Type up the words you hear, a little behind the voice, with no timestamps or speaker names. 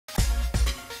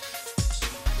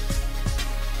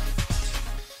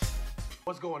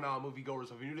What's going on,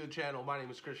 moviegoers? If you're new to the channel, my name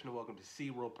is Christian and welcome to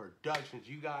SeaWorld Productions.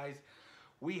 You guys,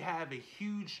 we have a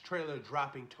huge trailer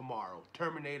dropping tomorrow,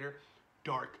 Terminator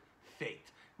Dark Fate.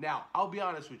 Now, I'll be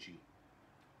honest with you,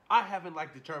 I haven't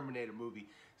liked the Terminator movie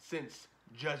since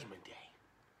Judgment Day.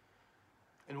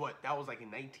 And that was like in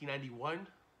 1991?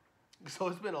 So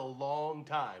it's been a long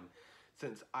time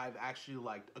since I've actually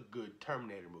liked a good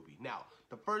Terminator movie. Now,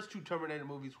 the first two Terminator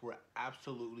movies were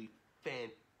absolutely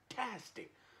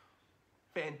fantastic.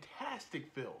 Fantastic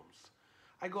films.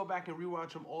 I go back and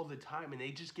rewatch them all the time and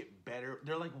they just get better.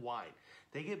 They're like wine.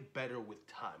 They get better with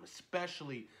time,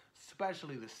 especially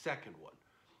the second one.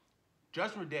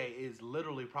 Judgment Day is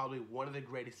literally probably one of the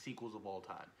greatest sequels of all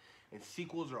time. And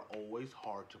sequels are always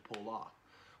hard to pull off.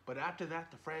 But after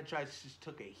that, the franchise just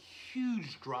took a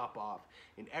huge drop off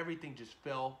and everything just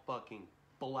fell fucking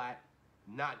flat.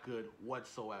 Not good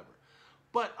whatsoever.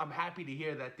 But I'm happy to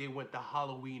hear that they went the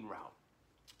Halloween route.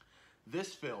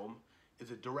 This film is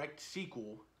a direct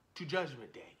sequel to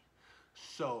Judgment Day.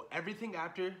 So everything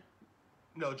after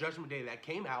Judgment Day that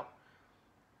came out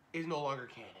is no longer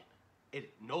canon.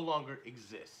 It no longer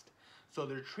exists. So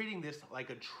they're treating this like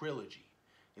a trilogy.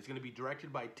 It's going to be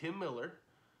directed by Tim Miller.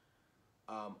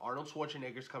 Arnold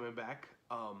Schwarzenegger's coming back.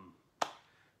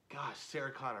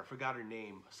 Sarah Connor, I forgot her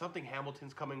name. Something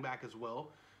Hamilton's coming back as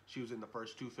well. She was in the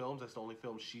first two films. That's the only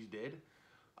film she did.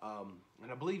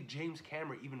 And I believe James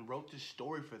Cameron even wrote the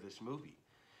story for this movie.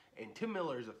 And Tim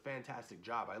Miller is a fantastic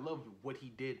job. I love what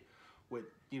he did with,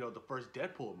 the first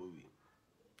Deadpool movie.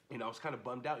 I was kind of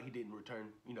bummed out he didn't return,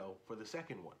 for the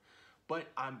second one. But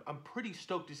I'm pretty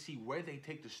stoked to see where they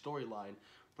take the storyline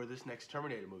for this next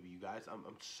Terminator movie, you guys. I'm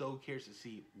so curious to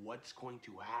see what's going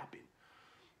to happen.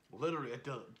 Literally, a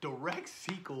direct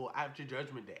sequel after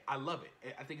Judgment Day. I love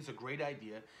it. I think it's a great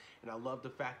idea. And I love the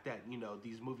fact that,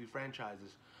 these movie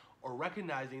franchises are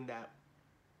recognizing that,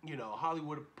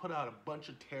 Hollywood put out a bunch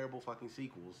of terrible fucking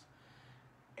sequels.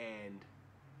 And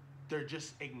they're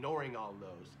just ignoring all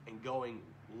those and going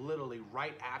literally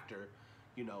right after,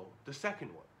 the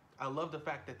second one. I love the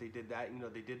fact that they did that.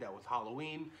 They did that with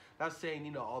Halloween. Not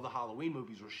saying, all the Halloween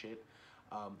movies were shit.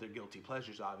 They're guilty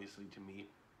pleasures, obviously, to me.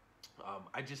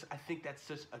 I think that's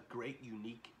just a great,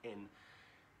 unique, and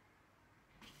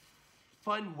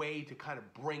fun way to kind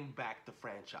of bring back the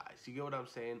franchise. You get what I'm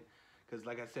saying? Because,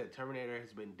 like I said, Terminator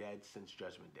has been dead since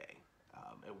Judgment Day.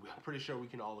 And I'm pretty sure we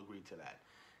can all agree to that.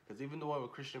 Because even the one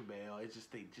with Christian Bale,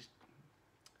 they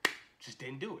just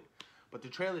didn't do it. But the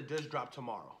trailer does drop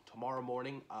tomorrow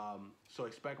morning. So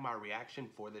expect my reaction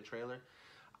for the trailer.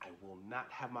 I will not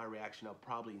have my reaction up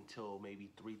probably until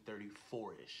maybe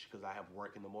 3:34-ish because I have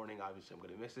work in the morning. Obviously, I'm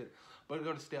going to miss it. But I'm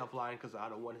going to stay offline because I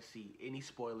don't want to see any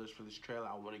spoilers for this trailer.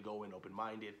 I want to go in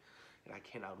open-minded, and I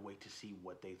cannot wait to see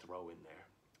what they throw in there.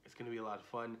 It's going to be a lot of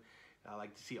fun. I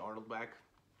like to see Arnold back.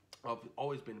 I've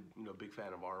always been a big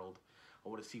fan of Arnold. I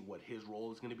want to see what his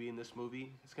role is going to be in this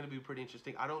movie. It's going to be pretty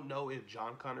interesting. I don't know if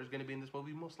John Connor is going to be in this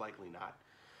movie. Most likely not.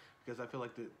 Because I feel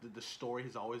like the story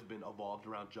has always been evolved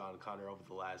around John Connor over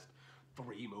the last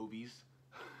 3 movies.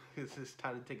 It's just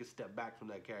time to take a step back from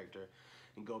that character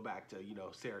and go back to,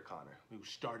 Sarah Connor, who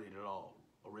started it all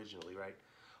originally, right?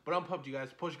 But I'm pumped, you guys.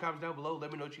 Post your comments down below.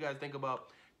 Let me know what you guys think about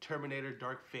Terminator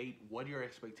Dark Fate. What are your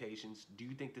expectations? Do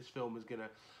you think this film is going to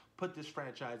put this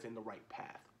franchise in the right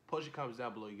path? Post your comments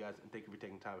down below, you guys. And thank you for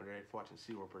taking time today for watching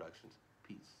SeaWorld Productions.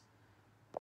 Peace.